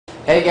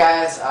Hey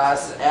guys,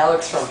 this is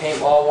Alex from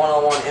Paintball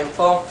 101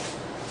 Info,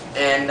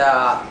 and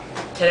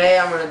today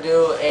I'm going to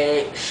do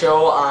a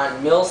show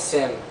on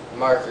Milsim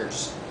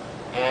Markers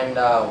and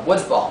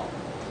woods ball.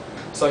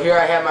 So here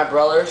I have my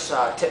brother's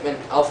Tippmann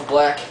Alpha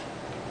Black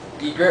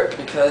E-Grip,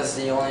 because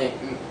the only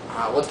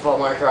woods ball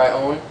marker I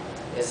own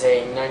is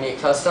a 98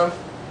 Custom,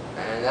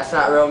 and that's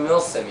not real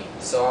Milsim-y.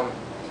 So I'm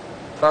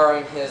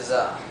borrowing his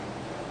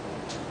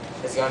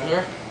gun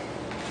here.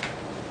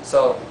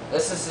 So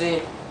this is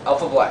the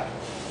Alpha Black.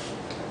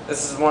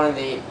 This is one of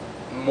the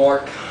more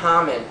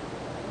common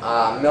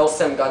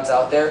Milsim guns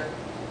out there.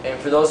 And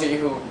for those of you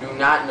who do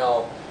not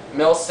know,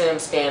 Milsim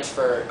stands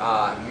for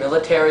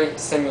Military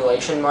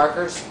Simulation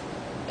Markers,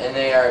 and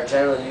they are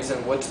generally used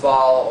in woods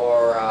ball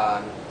or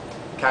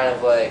kind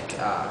of like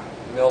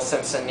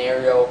Milsim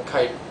scenario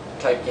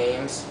type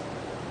games.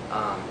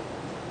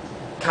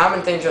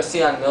 Common things you'll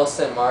see on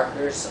Milsim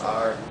markers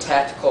are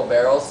tactical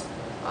barrels.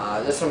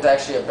 This one's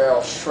actually a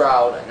barrel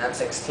shroud, an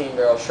M16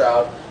 barrel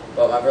shroud,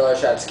 but my brother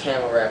shot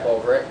camel wrap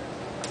over it.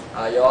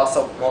 You'll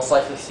also most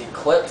likely see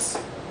clips.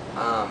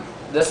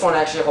 This one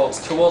actually holds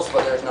tools,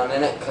 but there's none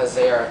in it because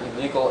they are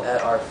illegal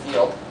at our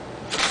field.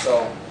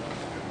 So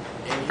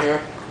in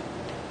here,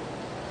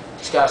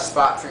 just got a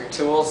spot for your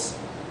tools.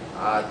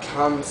 It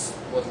comes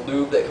with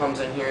lube that comes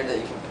in here that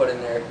you can put in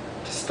there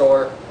to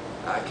store.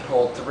 It can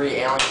hold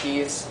 3 Allen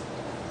keys.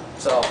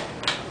 So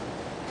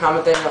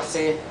common thing you'll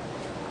see.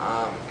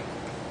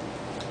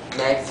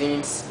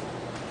 Magazines.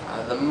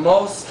 The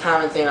most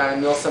common thing on a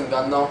Milsim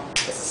gun though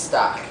is a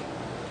stock.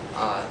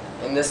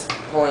 In this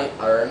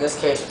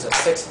case, it's a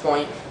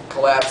 6-point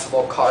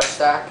collapsible car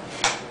stock.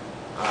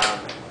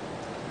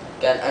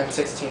 Again,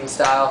 M16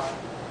 style.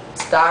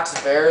 Stocks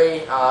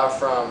vary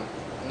from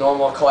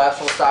normal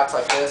collapsible stocks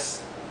like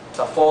this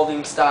to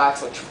folding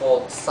stocks, which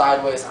fold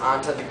sideways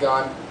onto the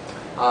gun.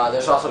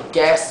 There's also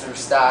gas-through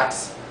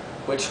stocks,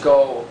 which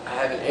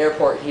have an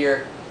airport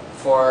here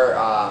for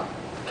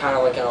kind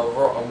of like a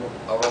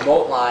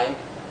remote line,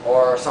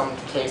 or some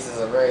cases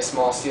a very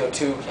small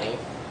CO2 tank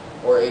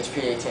or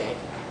HPA tank,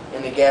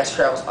 and the gas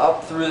travels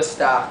up through the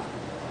stock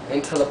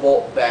into the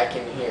bolt back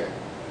in here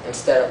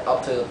instead of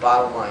up to the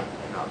bottom line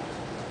and up.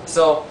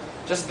 So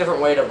just a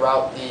different way to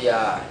route the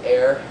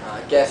air.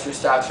 Gas through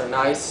stocks are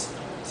nice,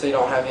 so you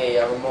don't have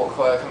a remote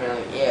coil coming out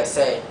of the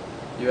ESA.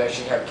 You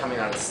actually have it coming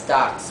out of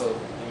stock, so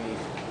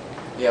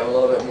you have a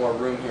little bit more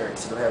room here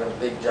instead of having a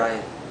big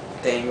giant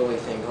dangly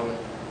thing coming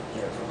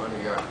here from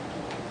under your arm.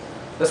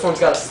 This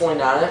one's got a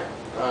sling on it.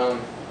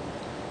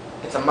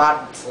 It's a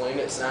modded sling.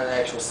 It's not an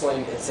actual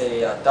sling. It's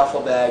a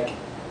duffel bag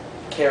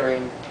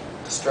carrying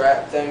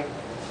strap thing.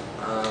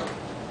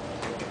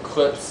 With the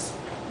clips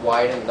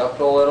widened up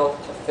a little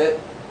to fit.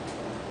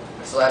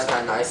 So that's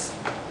kind of nice.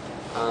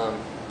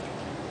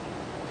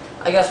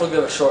 I guess we'll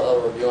give a short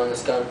little review on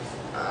this gun.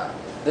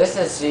 This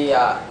is the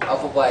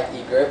Alpha Black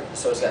E-Grip,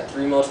 so it's got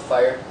 3 modes of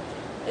fire.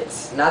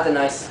 It's not the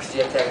nicest because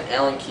you have to have an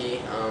Allen key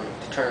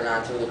to turn it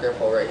on through the grip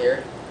hole right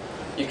here.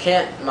 You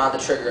can't mod the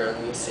trigger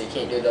on these, so you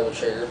can't do a double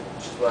trigger,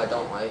 which is what I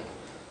don't like.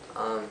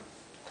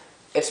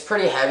 It's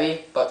pretty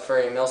heavy, but for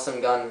a Milsim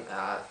gun,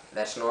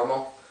 that's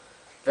normal.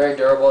 Very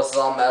durable. This is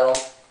all metal.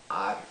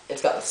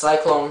 It's got the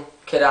Cyclone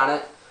kit on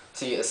it,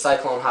 so you get the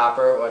Cyclone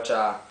hopper, which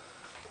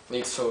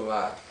leads to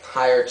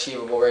higher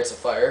achievable rates of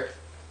fire.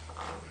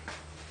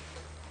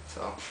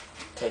 So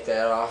take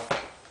that off.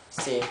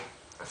 See,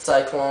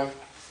 Cyclone.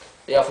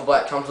 The Alpha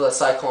Black comes with a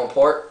Cyclone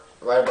port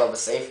right above the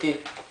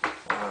safety,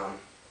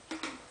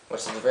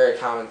 which is a very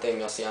common thing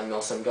you'll see on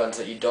Milsim guns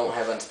that you don't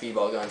have on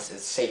speedball guns,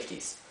 is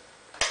safeties.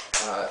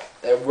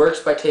 It works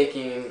by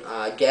taking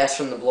gas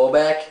from the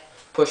blowback,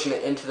 pushing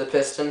it into the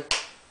piston,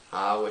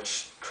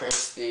 which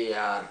cranks the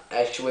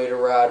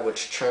actuator rod,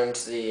 which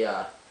turns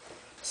the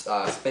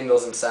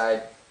spindles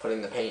inside,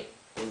 putting the paint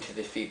into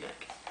the feed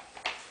neck.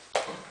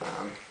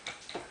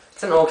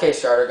 It's an okay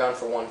starter gun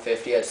for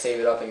 150. I'd save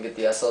it up and get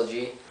the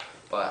SLG,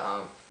 but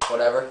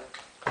whatever.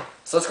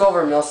 So let's go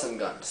over Milsim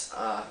guns.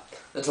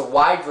 There's a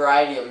wide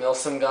variety of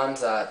Milsim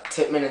guns,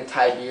 Tippmann and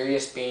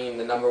Tiberius being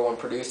the #1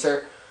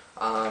 producer.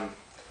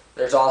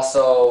 There's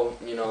also,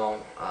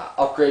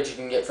 upgrades you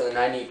can get for the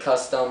 98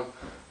 Custom,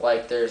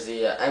 like there's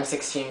the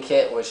M16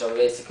 kit, which will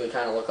basically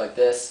kind of look like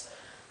this.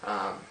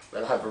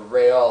 It'll have a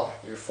rail,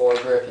 your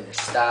foregrip, and your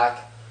stock,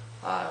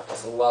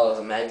 as well as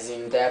a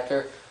magazine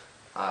adapter.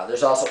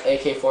 There's also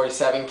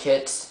AK-47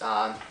 kits.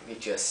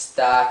 Get you a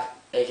stock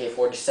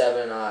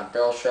AK-47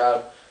 barrel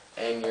shroud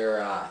and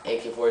your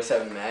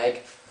AK-47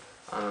 mag.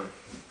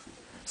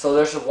 So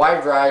there's a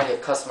wide variety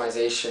of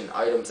customization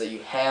items that you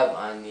have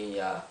on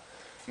the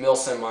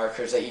Milsim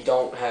markers that you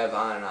don't have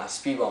on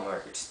speedball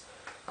markers,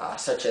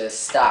 such as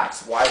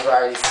stocks, wide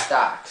variety of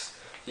stocks.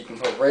 You can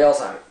put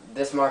rails on it.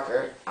 This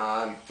marker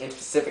in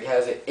specific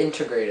has an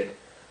integrated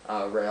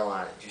rail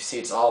on it. You see,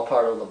 it's all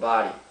part of the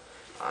body.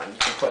 You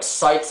can put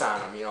sights on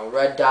them,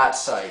 red dot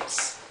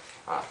sights,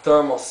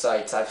 thermal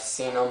sights. I've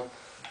seen them.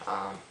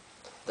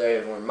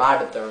 They were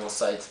modded thermal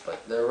sights, but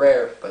they're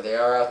rare, but they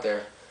are out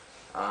there.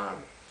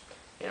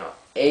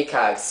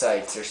 ACOG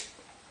sights. There's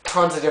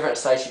tons of different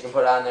sights you can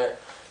put on there.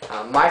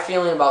 My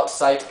feeling about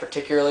sights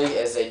particularly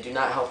is they do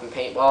not help in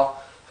paintball,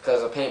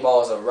 because a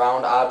paintball is a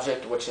round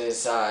object, which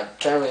is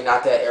generally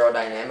not that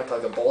aerodynamic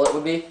like a bullet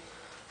would be.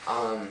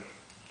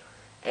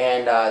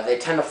 They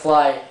tend to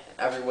fly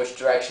every which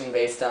direction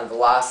based on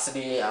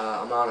velocity,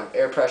 amount of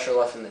air pressure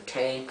left in the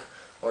tank,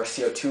 or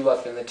CO2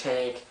 left in the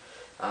tank,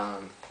 how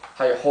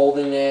you're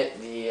holding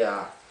it,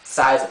 the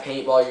size of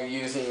paintball you're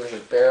using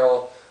versus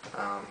barrel.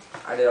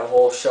 I did a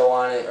whole show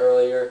on it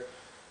earlier,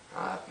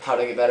 how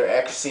to get better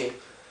accuracy.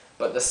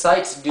 But the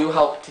sights do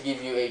help to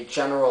give you a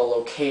general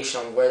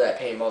location on where that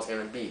paintball is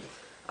going to be.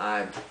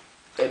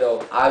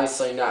 It'll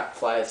obviously not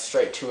fly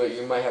straight to it.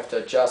 You might have to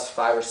adjust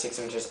 5 or 6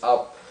 inches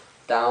up,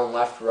 down,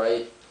 left,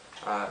 right,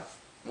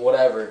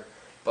 whatever.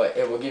 But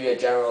it will give you a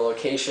general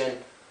location.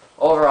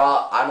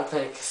 Overall, I don't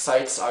think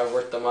sights are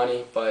worth the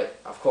money, but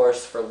of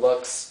course for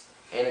looks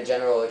and a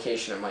general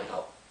location it might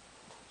help.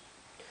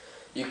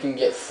 You can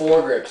get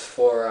foregrips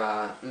for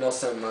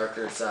Milsim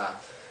Markers.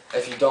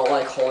 If you don't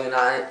like holding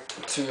on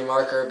to your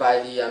marker by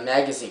the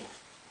magazine,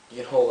 you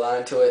can hold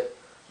on to it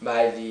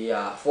by the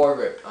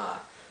foregrip.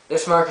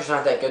 This marker's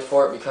not that good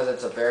for it because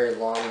it's a very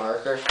long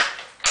marker.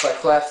 But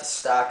cleft to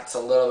stock, it's a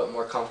little bit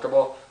more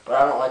comfortable.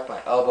 But I don't like my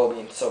elbow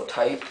being so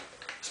tight,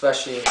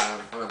 especially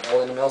when I'm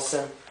holding a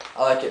Milsim.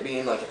 I like it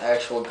being like an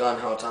actual gun,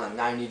 how it's on a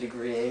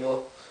 90-degree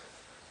angle.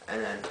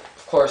 And then,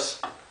 of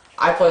course,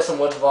 I play some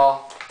woods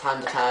ball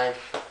time to time.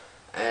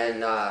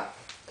 And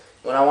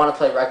when I want to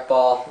play rec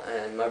ball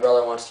and my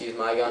brother wants to use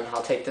my gun,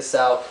 I'll take this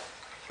out,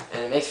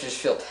 and it makes me just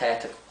feel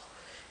tactical.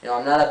 You know,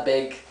 I'm not a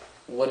big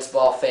woods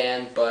ball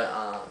fan,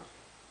 but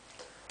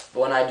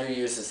when I do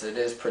use this, it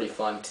is pretty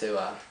fun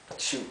to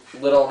shoot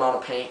little amount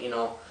of paint. You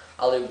know,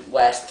 I'll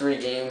last 3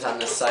 games on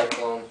this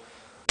Cyclone,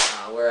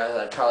 whereas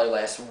I'd probably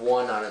last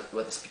 1 on it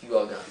with a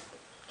speedball gun.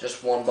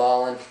 Just 1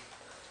 ball in.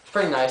 It's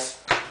pretty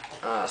nice.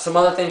 Some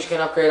other things you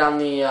can upgrade on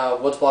the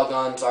woods ball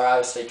guns are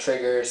obviously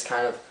triggers,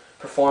 kind of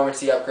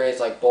performance-y upgrades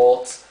like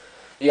bolts.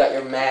 You got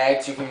your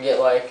mags. You can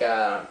get like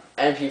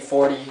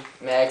MP40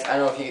 mags. I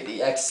don't know if you get the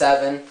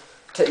X7.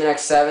 Tippmann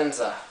X7's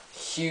a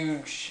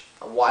huge,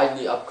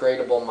 widely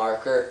upgradable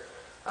marker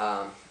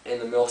in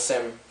the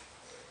Milsim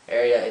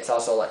area. It's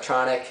also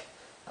electronic.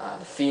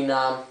 The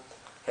Phenom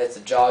hits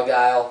the jaw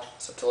guile,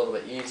 so it's a little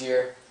bit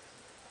easier.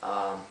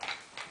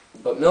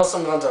 But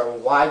Milsim guns are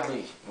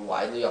widely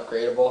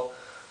upgradable.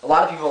 A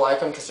lot of people like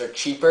them because they're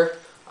cheaper.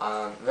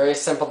 Very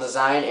simple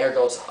design. Air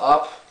goes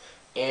up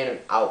and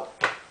out.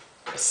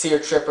 A sear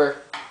tripper,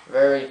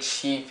 very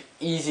cheap,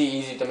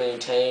 easy to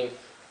maintain.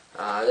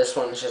 This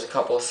one is just a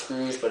couple of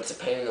screws, but it's a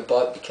pain in the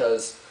butt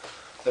because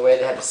the way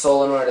they have the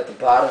solenoid at the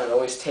bottom, it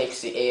always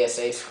takes the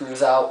ASA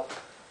screws out.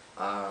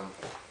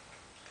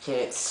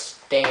 Can't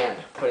stand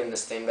putting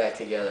this thing back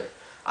together.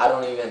 I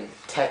don't even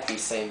tech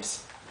these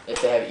things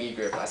if they have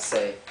E-grip. I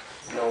say,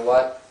 you know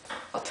what?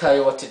 I'll tell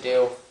you what to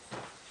do.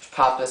 Just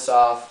pop this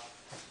off,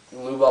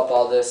 lube up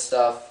all this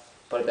stuff,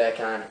 put it back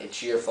on.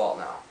 It's your fault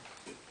now.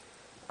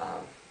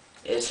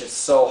 It's just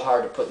so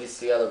hard to put these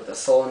together with a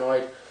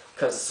solenoid,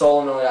 because the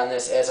solenoid on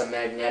this is a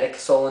magnetic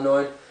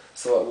solenoid,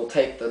 so it will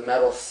take the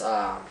metal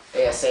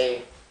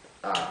ASA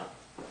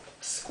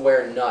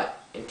square nut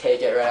and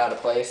take it right out of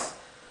place,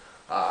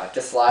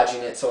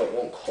 dislodging it so it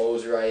won't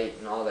close right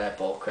and all that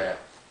bull crap.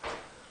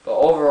 But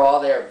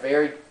overall, they are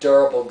very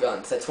durable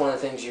guns. That's one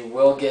of the things you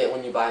will get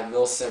when you buy a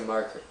Milsim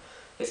marker.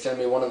 It's going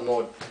to be one of the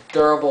more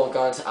durable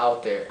guns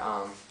out there.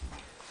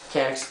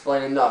 Can't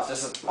explain enough.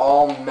 This is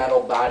all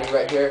metal body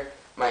right here.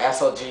 My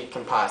SLG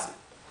composite.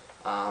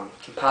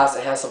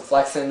 Composite has some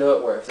flex into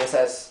it, where if this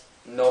has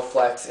no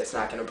flex, it's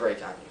not going to break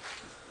on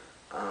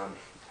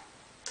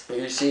you.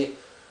 You see,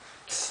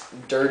 it's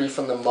dirty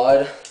from the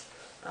mud.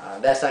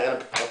 That's not going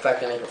to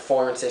affect any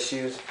performance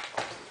issues.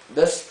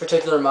 This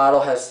particular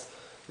model has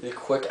the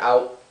quick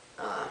out.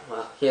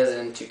 Well, he has it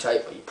in too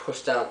tight, but you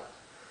push down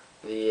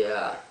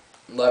the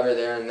lever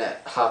there, and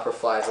that hopper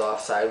flies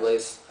off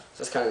sideways.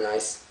 So it's kind of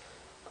nice.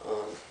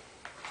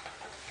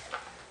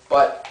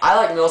 But I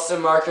like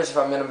Milsim markers if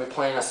I'm going to be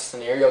playing a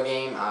scenario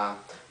game,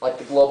 like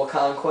the Global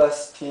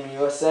Conquest Team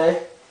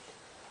USA.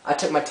 I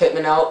took my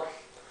Tippmann out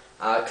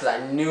because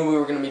I knew we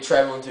were going to be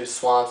traveling through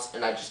swamps,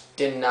 and I just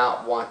did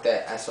not want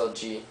that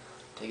SLG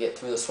to get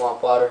through the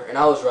swamp water. And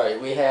I was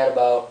right. We had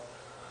about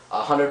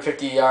a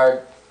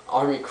 150-yard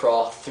army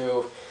crawl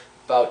through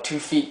about 2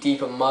 feet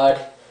deep of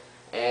mud,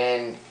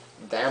 and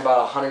then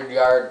about a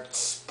 100-yard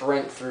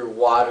sprint through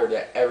water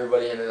that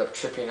everybody ended up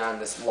tripping on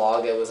this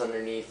log that was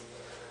underneath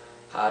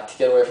to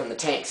get away from the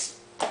tanks.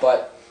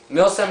 But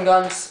Milsim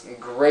guns,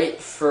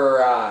 great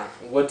for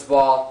woods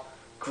ball,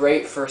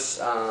 great for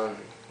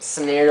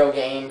scenario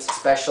games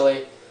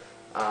especially.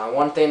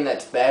 One thing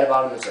that's bad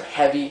about them is they're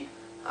heavy,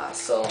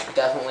 so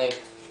definitely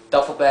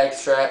duffel bag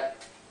strap,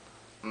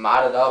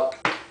 mod it up,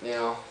 you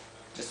know,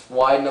 just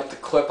widen up the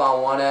clip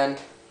on one end.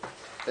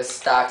 This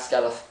stock's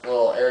got a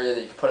little area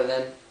that you can put it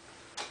in.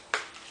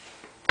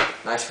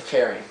 Nice for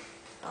carrying,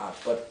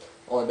 but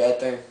only bad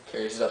thing,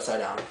 carries it upside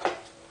down.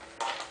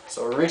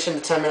 So we're reaching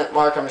the 10-minute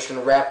mark. I'm just going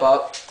to wrap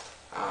up.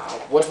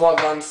 Woods ball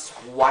guns,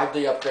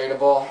 widely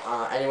upgradable,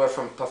 anywhere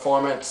from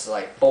performance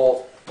like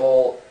bolts,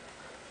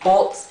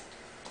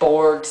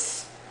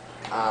 boards,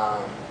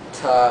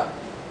 to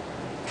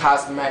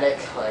cosmetic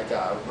like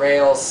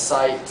rails,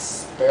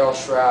 sights, barrel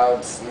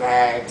shrouds,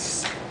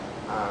 mags,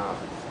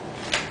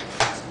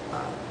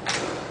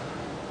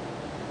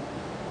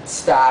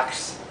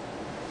 stocks.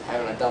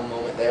 Having a dumb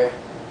moment there.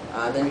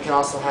 Then you can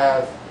also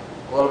have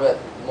a little bit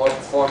more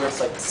performance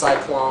like the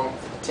Cyclone,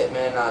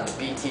 Titman, the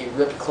BT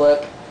Rip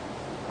Clip.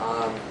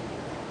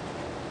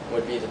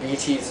 Would be the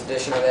BT's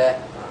edition of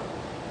that.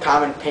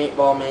 Common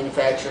paintball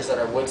manufacturers that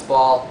are Woods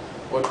Ball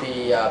would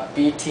be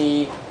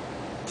BT,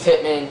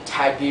 Titman,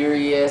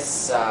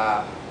 Tiberius,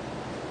 trying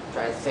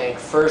to think,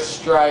 First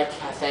Strike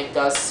I think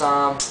does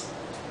some,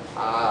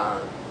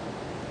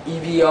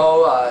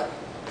 EVO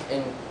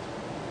in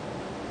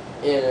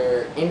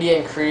either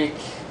Indian Creek,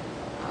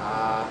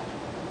 I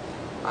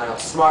don't know,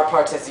 Smart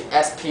Parts has the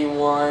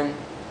SP1,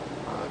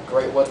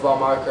 great Woods Ball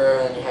marker,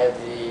 and you have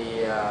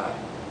the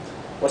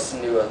what's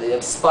the new one? The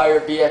Inspire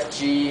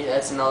BFG,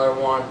 that's another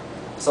one.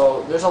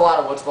 So there's a lot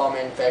of Woods Ball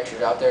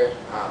manufacturers out there.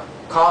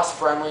 Cost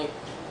friendly,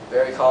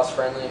 very cost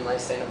friendly,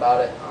 nice thing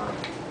about it.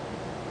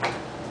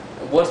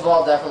 Woods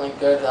Ball definitely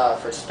good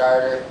for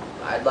starter.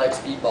 I'd like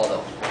Speedball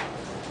though.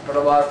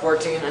 Upgradable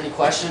 14, any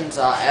questions,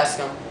 ask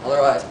them.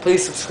 Otherwise,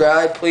 please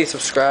subscribe, please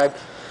subscribe.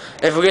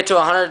 If we get to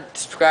 100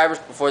 subscribers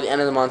before the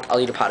end of the month, I'll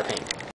eat a pot of paint.